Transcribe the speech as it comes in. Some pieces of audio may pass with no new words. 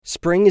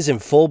Spring is in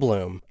full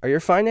bloom. Are your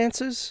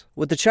finances?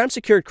 With the Chime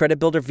Secured Credit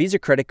Builder Visa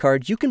Credit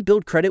Card, you can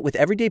build credit with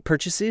everyday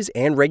purchases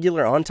and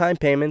regular on-time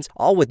payments,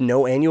 all with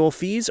no annual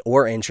fees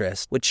or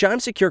interest. With Chime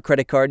Secured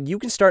Credit Card, you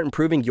can start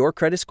improving your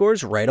credit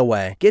scores right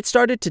away. Get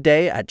started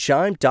today at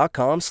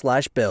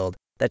chime.com/build.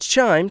 That's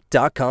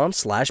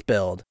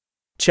chime.com/build.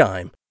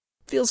 Chime.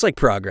 Feels like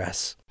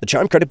progress. The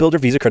Chime Credit Builder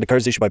Visa Credit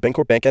Card is issued by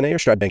Bancorp Bank N.A. or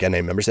Stride Bank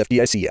N.A. Members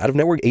FDIC.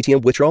 Out-of-network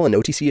ATM withdrawal and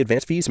OTC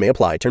advance fees may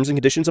apply. Terms and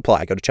conditions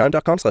apply. Go to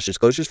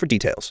chime.com/disclosures for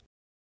details.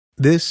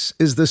 This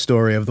is the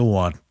story of the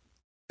one.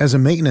 As a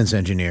maintenance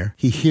engineer,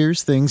 he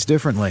hears things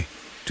differently.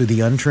 To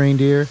the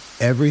untrained ear,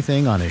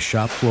 everything on his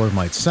shop floor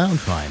might sound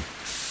fine,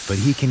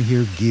 but he can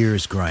hear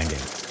gears grinding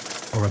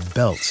or a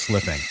belt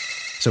slipping.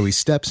 So he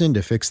steps in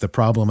to fix the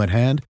problem at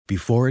hand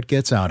before it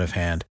gets out of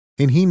hand.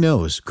 And he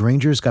knows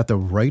Grainger's got the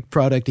right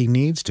product he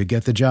needs to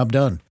get the job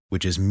done,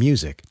 which is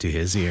music to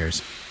his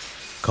ears.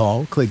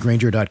 Call, click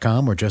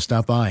Grainger.com, or just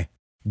stop by.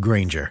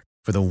 Grainger,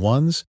 for the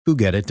ones who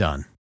get it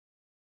done.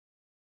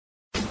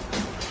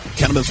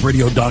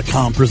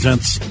 CannabisRadio.com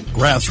presents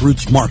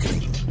Grassroots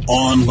Marketing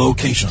on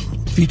Location,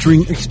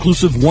 featuring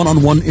exclusive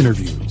one-on-one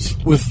interviews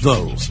with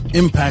those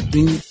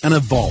impacting and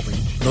evolving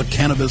the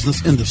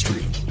cannabis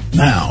industry.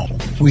 Now,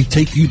 we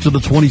take you to the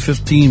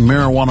 2015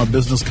 Marijuana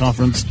Business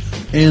Conference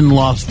in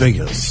Las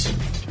Vegas.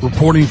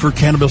 Reporting for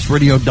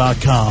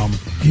CannabisRadio.com,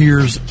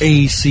 here's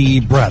A.C.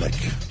 Braddock.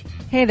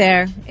 Hey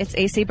there, it's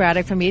A.C.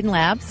 Braddock from Eden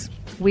Labs.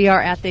 We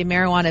are at the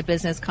Marijuana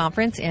Business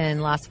Conference in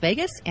Las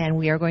Vegas, and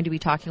we are going to be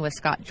talking with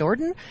Scott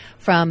Jordan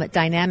from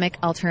Dynamic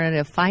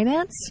Alternative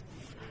Finance.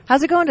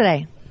 How's it going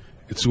today?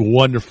 It's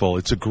wonderful.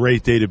 It's a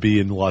great day to be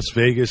in Las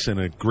Vegas and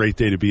a great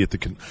day to be at the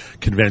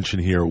convention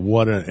here.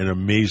 What an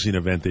amazing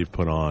event they've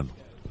put on.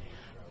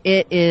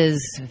 It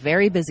is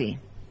very busy.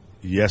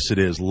 Yes, it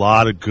is. A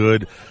lot of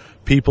good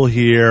people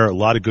here, a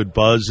lot of good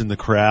buzz in the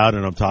crowd,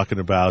 and I'm talking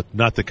about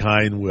not the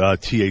kind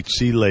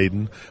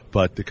THC-laden,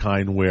 but the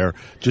kind where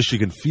just you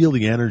can feel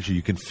the energy,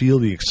 you can feel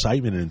the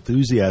excitement and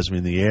enthusiasm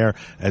in the air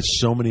as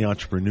so many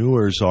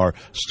entrepreneurs are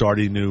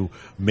starting to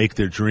make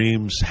their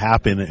dreams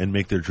happen and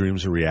make their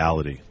dreams a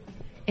reality.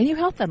 And you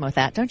help them with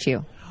that, don't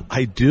you?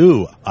 I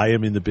do. I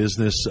am in the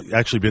business,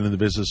 actually been in the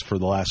business for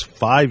the last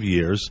 5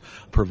 years,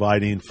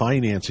 providing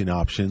financing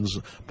options,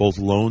 both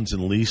loans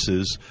and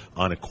leases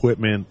on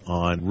equipment,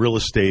 on real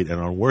estate,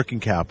 and on working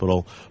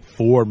capital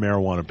for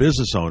marijuana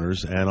business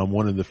owners. And I'm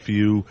one of the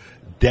few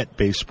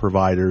debt-based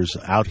providers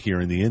out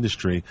here in the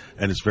industry,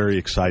 and it's very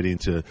exciting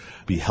to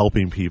be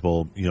helping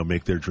people,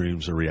 make their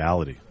dreams a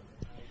reality.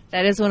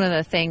 That is one of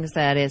the things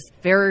that is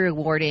very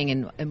rewarding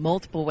in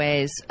multiple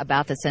ways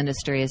about this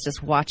industry, is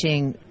just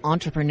watching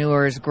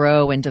entrepreneurs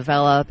grow and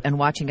develop and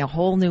watching a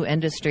whole new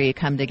industry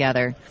come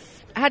together.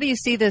 How do you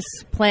see this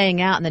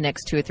playing out in the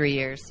next 2 or 3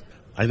 years?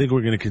 I think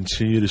we're going to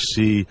continue to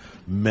see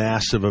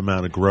massive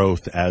amount of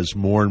growth as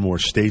more and more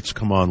states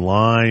come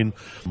online,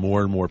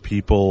 more and more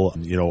people,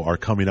 are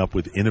coming up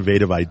with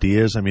innovative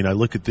ideas. I mean, I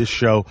look at this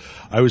show.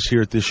 I was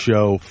here at this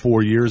show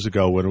 4 years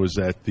ago when it was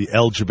at the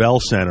El Jabal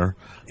Center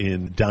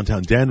in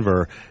downtown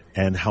Denver,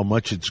 and how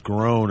much it's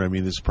grown. I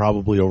mean, there's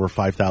probably over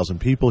 5,000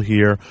 people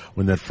here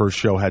when that first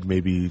show had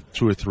maybe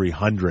 200 or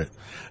 300.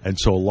 And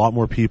so a lot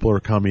more people are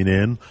coming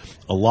in,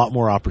 a lot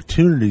more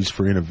opportunities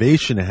for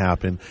innovation to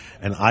happen.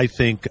 And I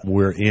think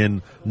we're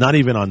not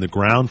even on the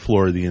ground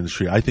floor of the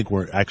industry. I think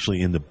we're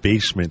actually in the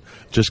basement,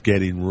 just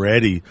getting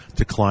ready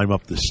to climb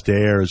up the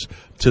stairs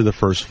to the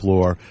first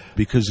floor,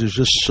 because there's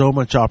just so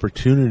much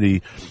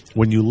opportunity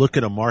when you look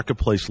at a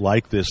marketplace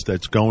like this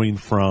that's going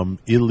from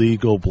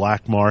illegal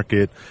black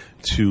market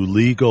to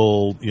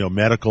legal,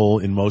 medical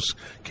in most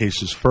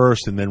cases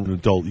first, and then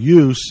adult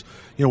use.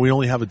 We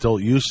only have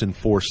adult use in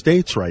 4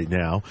 states right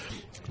now.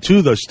 2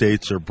 of those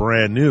states are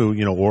brand new,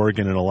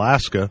 Oregon and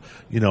Alaska,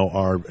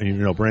 are,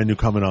 brand new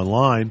coming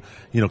online.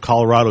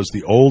 Colorado's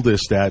the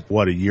oldest at,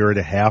 a year and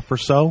a half or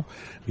so.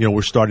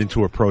 We're starting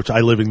to approach,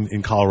 I live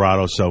in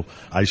Colorado, so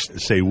I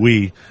say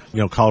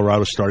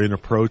Colorado's starting to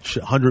approach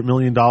 $100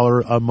 million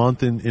a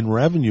month in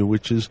revenue,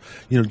 which is,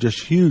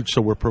 just huge.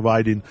 So we're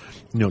providing,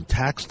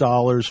 tax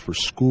dollars for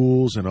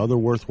schools and other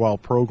worthwhile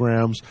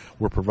programs.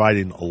 We're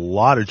providing a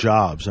lot of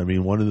jobs. I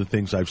mean, one of the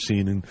things I've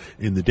seen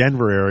in the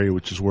Denver area,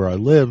 which is where I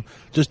live,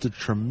 just a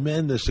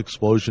tremendous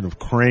explosion of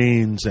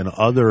cranes and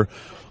other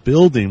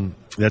building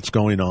that's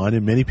going on,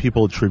 and many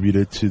people attribute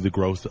it to the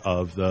growth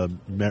of the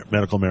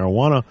medical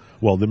marijuana,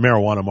 the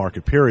marijuana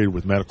market period,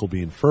 with medical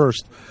being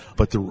first.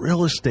 But the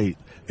real estate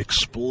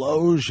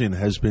explosion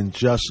has been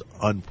just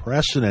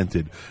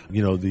unprecedented.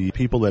 The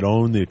people that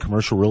own the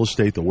commercial real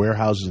estate, the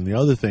warehouses and the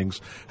other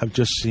things, have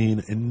just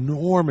seen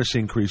enormous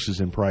increases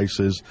in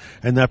prices,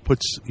 and that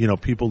puts,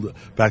 people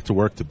back to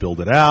work to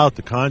build it out,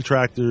 the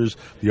contractors,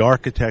 the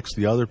architects,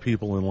 the other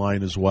people in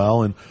line as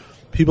well. And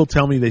people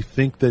tell me they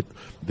think that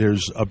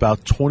there's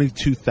about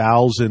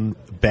 22,000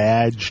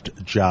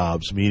 badged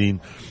jobs, meaning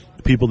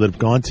people that have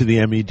gone to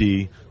the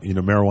MED,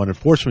 Marijuana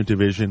Enforcement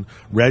Division,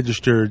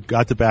 registered,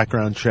 got the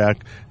background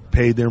check,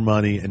 paid their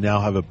money and now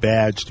have a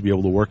badge to be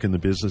able to work in the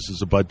business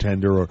as a bud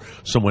tender or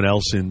someone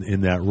else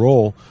in that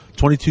role.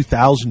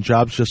 22,000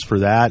 jobs just for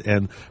that,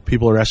 and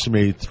people are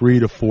estimating 3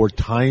 to 4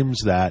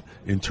 times that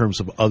in terms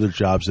of other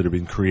jobs that have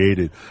been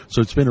created.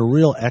 So it's been a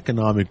real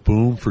economic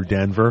boom for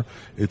Denver.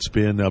 It's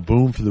been a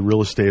boom for the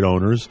real estate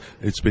owners.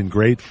 It's been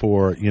great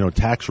for,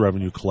 tax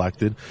revenue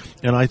collected,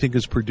 and I think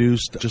has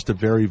produced just a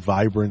very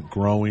vibrant,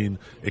 growing,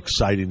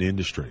 exciting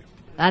industry.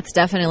 That's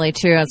definitely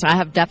true. So I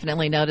have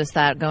definitely noticed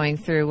that going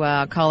through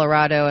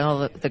Colorado and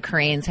all the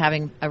cranes,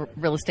 having a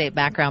real estate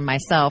background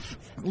myself.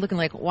 Looking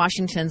like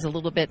Washington's a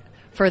little bit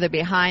further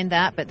behind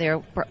that, but they're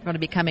going to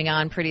be coming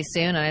on pretty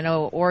soon. And I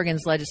know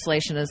Oregon's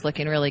legislation is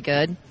looking really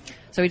good.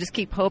 So we just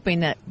keep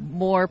hoping that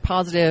more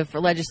positive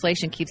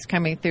legislation keeps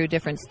coming through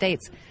different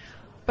states.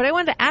 But I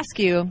wanted to ask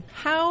you,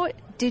 how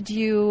did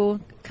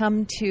you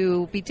come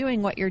to be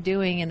doing what you're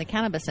doing in the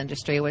cannabis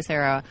industry? Was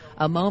there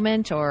a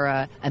moment or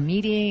a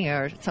meeting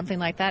or something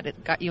like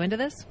that got you into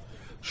this?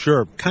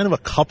 Sure. Kind of a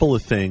couple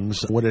of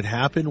things. What had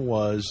happened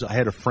was I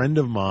had a friend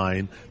of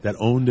mine that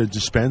owned a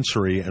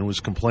dispensary and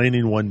was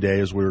complaining one day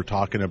as we were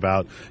talking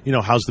about,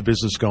 how's the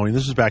business going?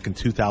 This was back in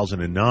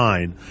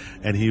 2009.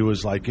 And he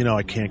was like,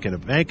 I can't get a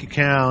bank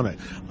account.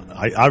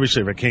 I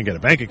obviously, if I can't get a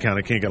bank account,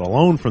 I can't get a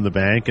loan from the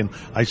bank. And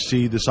I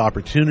see this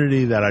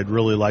opportunity that I'd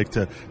really like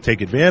to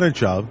take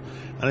advantage of.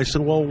 And I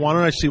said, well, why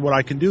don't I see what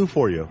I can do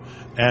for you?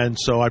 And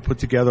so I put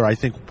together, I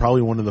think,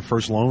 probably one of the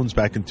first loans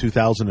back in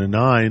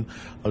 2009.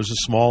 It was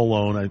a small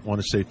loan, I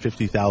want to say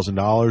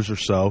 $50,000 or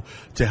so,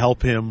 to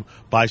help him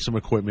buy some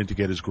equipment to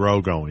get his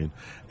grow going.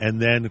 And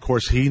then, of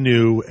course, he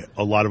knew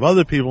a lot of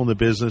other people in the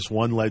business.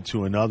 One led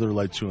to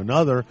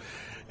another.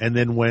 And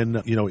then when,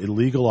 it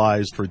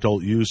legalized for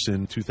adult use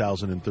in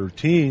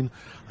 2013,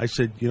 I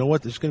said, you know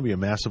what, there's going to be a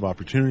massive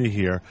opportunity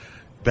here.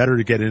 Better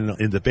to get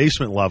in the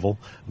basement level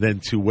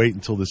than to wait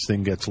until this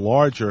thing gets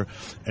larger.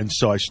 And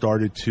so I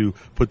started to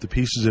put the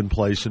pieces in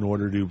place in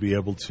order to be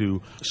able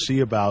to see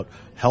about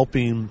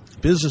helping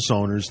business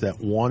owners that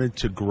wanted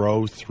to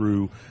grow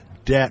through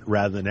debt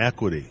rather than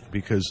equity.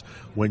 Because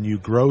when you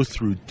grow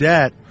through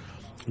debt,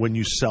 when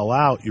you sell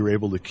out, you're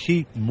able to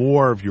keep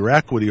more of your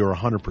equity, or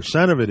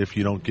 100% of it if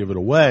you don't give it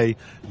away,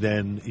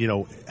 than,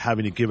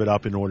 having to give it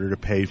up in order to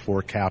pay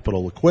for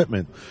capital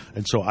equipment.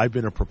 And so I've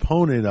been a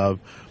proponent of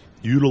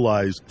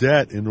utilize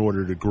debt in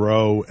order to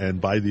grow and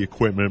buy the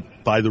equipment,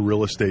 buy the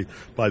real estate,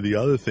 buy the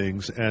other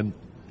things. And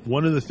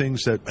one of the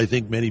things that I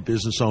think many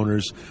business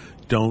owners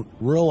don't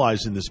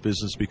realize in this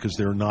business, because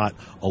there are not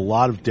a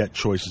lot of debt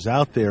choices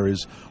out there,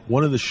 is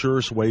one of the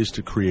surest ways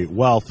to create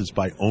wealth is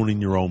by owning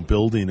your own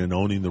building and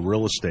owning the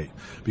real estate.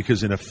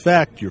 Because in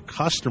effect, your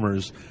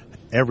customers,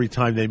 every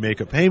time they make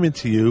a payment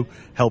to you,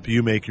 help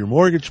you make your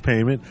mortgage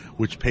payment,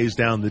 which pays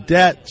down the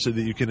debt so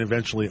that you can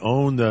eventually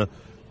own the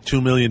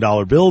 $2 million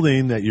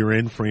building that you're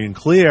in free and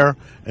clear,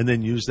 and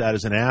then use that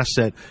as an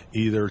asset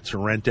either to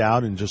rent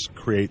out and just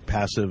create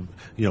passive,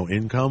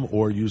 income,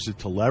 or use it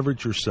to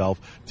leverage yourself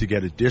to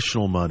get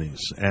additional monies.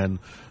 And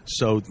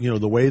so,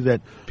 the way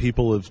that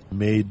people have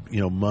made,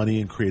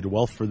 money and created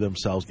wealth for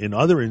themselves in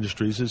other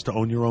industries is to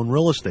own your own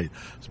real estate.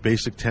 It's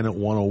basic tenant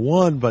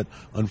 101, but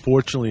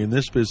unfortunately in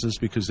this business,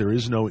 because there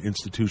is no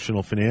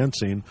institutional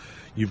financing,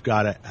 you've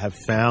got to have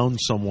found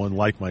someone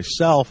like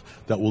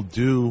myself that will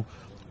do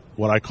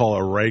what I call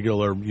a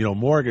regular,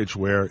 mortgage,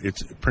 where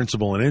it's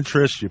principal and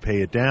interest. You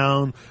pay it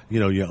down,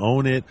 you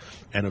own it,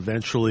 and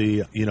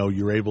eventually,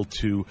 you're able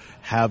to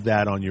have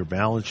that on your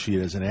balance sheet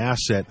as an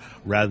asset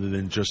rather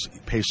than just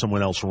pay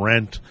someone else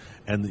rent.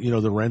 And,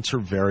 the rents are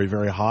very,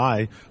 very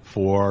high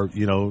for,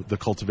 the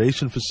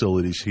cultivation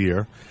facilities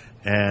here.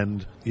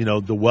 And,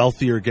 the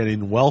wealthy are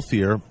getting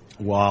wealthier,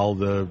 while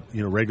the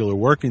regular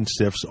working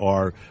stiffs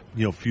are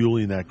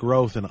fueling that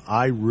growth. And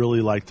I really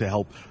like to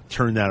help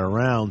turn that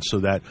around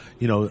so that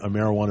a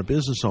marijuana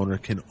business owner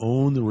can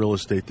own the real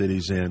estate that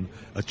he's in,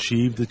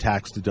 achieve the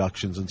tax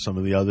deductions and some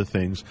of the other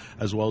things,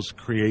 as well as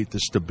create the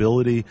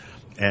stability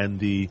and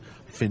the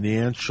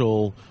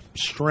financial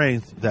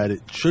strength that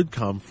it should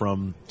come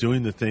from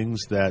doing the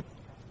things that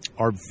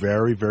are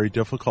very, very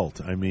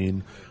difficult. I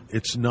mean,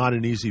 it's not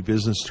an easy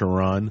business to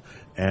run,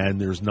 and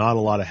there's not a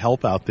lot of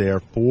help out there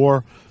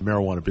for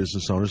marijuana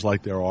business owners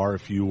like there are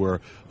if you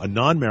were a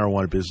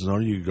non-marijuana business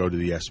owner. You could go to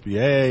the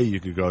SBA, you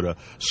could go to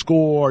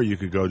SCORE, you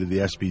could go to the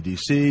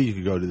SBDC, you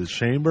could go to the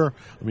Chamber.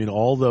 I mean,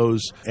 all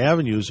those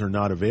avenues are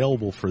not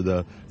available for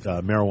the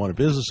marijuana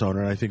business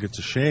owner, and I think it's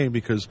a shame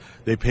because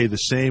they pay the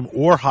same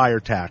or higher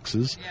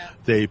taxes. Yeah.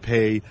 They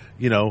pay,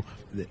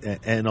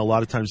 and a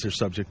lot of times they're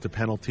subject to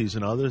penalties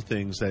and other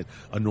things that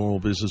a normal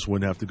business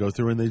wouldn't have to go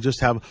through, and they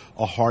just have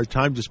a hard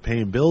time just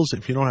paying bills.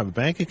 If you don't have a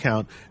bank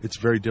account, it's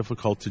very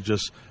difficult to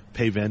just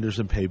pay vendors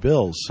and pay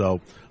bills.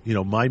 So,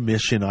 my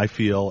mission, I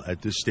feel,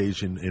 at this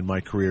stage in my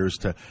career is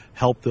to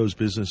help those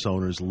business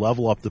owners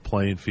level up the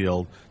playing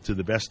field to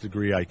the best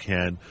degree I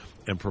can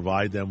and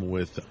provide them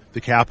with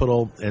the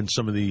capital and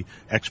some of the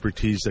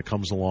expertise that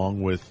comes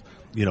along with,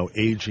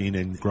 aging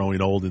and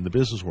growing old in the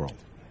business world.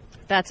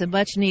 That's a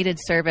much needed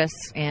service,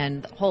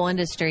 and the whole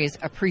industry is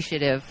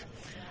appreciative.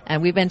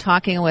 And we've been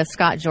talking with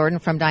Scott Jordan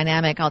from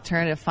Dynamic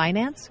Alternative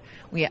Finance.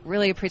 We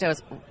really appreciate it.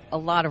 It was a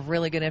lot of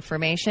really good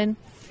information.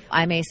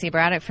 I'm AC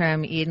Braddock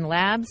from Eden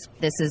Labs.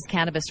 This is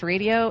Cannabis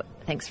Radio.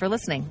 Thanks for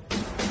listening.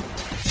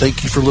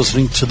 Thank you for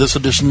listening to this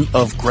edition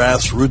of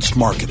Grassroots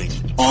Marketing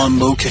on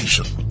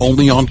location,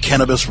 only on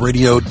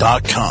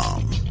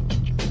CannabisRadio.com.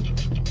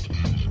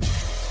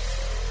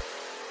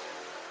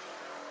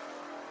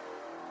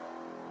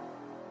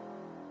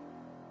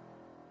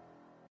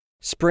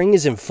 Spring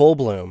is in full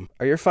bloom.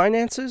 Are your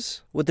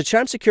finances? With the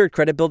Chime Secured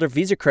Credit Builder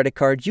Visa Credit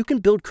Card, you can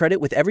build credit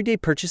with everyday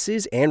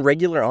purchases and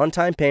regular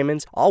on-time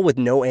payments, all with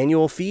no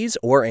annual fees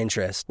or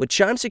interest. With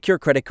Chime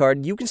Secured Credit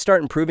Card, you can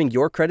start improving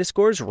your credit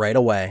scores right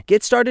away.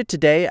 Get started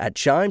today at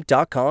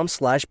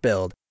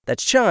chime.com/build.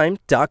 That's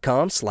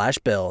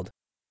chime.com/build.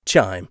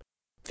 Chime.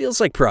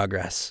 Feels like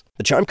progress.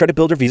 The Chime Credit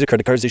Builder Visa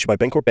Credit Card is issued by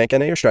Bancorp Bank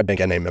N.A. or Stride Bank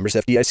N.A. Members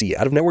FDIC.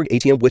 Out-of-network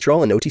ATM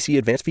withdrawal and OTC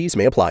advance fees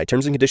may apply.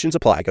 Terms and conditions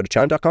apply. Go to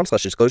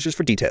chime.com/disclosures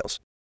for details.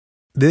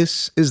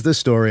 This is the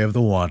story of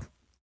the one.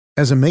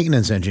 As a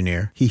maintenance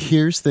engineer, he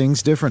hears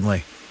things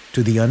differently.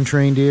 To the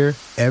untrained ear,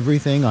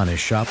 everything on his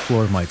shop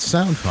floor might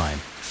sound fine,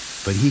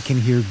 but he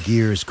can hear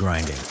gears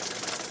grinding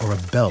or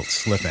a belt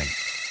slipping.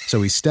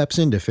 So he steps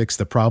in to fix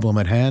the problem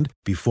at hand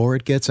before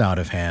it gets out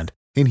of hand.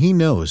 And he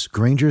knows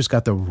Grainger's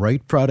got the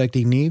right product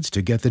he needs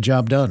to get the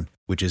job done,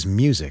 which is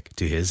music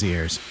to his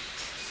ears.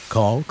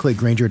 Call, click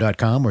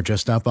Grainger.com, or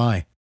just stop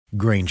by.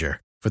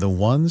 Grainger, for the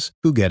ones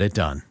who get it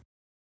done.